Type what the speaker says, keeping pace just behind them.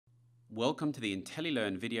Welcome to the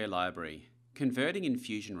IntelliLearn video library, converting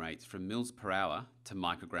infusion rates from mils per hour to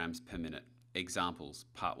micrograms per minute. Examples,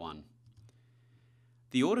 Part 1.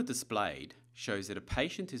 The order displayed shows that a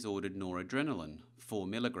patient is ordered noradrenaline, 4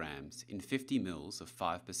 milligrams, in 50 mils of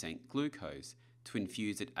 5% glucose to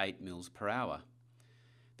infuse at 8 mils per hour.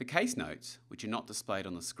 The case notes, which are not displayed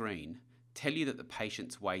on the screen, tell you that the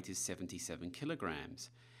patient's weight is 77 kilograms,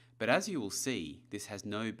 but as you will see, this has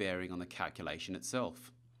no bearing on the calculation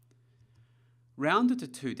itself. Rounded to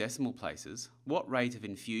 2 decimal places, what rate of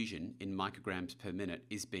infusion in micrograms per minute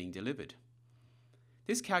is being delivered?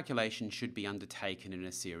 This calculation should be undertaken in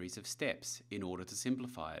a series of steps in order to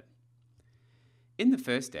simplify it. In the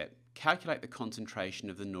first step, calculate the concentration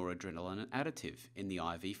of the noradrenaline additive in the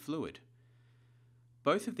IV fluid.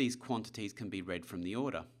 Both of these quantities can be read from the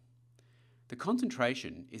order. The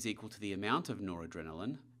concentration is equal to the amount of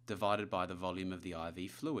noradrenaline divided by the volume of the IV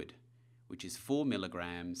fluid, which is 4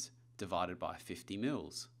 milligrams divided by 50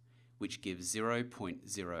 mils, which gives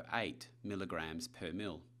 0.08 milligrams per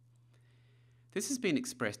mil. This has been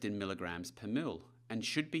expressed in milligrams per mil and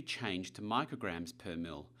should be changed to micrograms per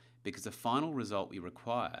mil because the final result we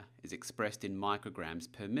require is expressed in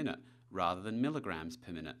micrograms per minute rather than milligrams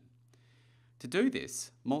per minute. To do this,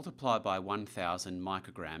 multiply by 1000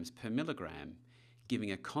 micrograms per milligram,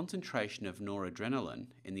 giving a concentration of noradrenaline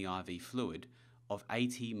in the IV fluid of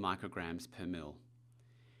 80 micrograms per mil.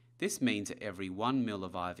 This means that every 1 ml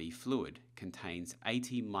of IV fluid contains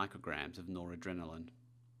 80 micrograms of noradrenaline.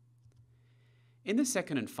 In the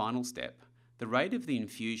second and final step, the rate of the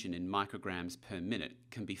infusion in micrograms per minute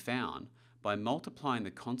can be found by multiplying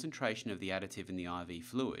the concentration of the additive in the IV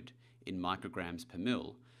fluid in micrograms per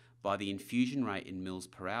mil by the infusion rate in mils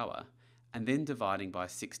per hour and then dividing by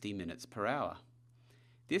 60 minutes per hour.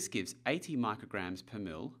 This gives 80 micrograms per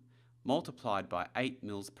mil multiplied by 8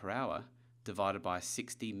 mils per hour divided by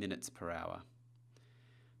 60 minutes per hour.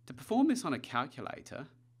 To perform this on a calculator,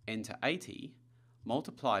 enter 80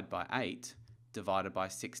 multiplied by 8 divided by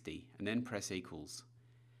 60 and then press equals.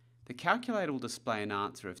 The calculator will display an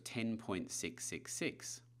answer of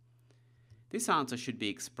 10.666. This answer should be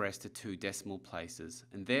expressed to 2 decimal places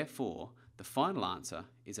and therefore the final answer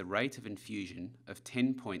is a rate of infusion of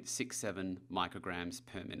 10.67 micrograms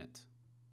per minute.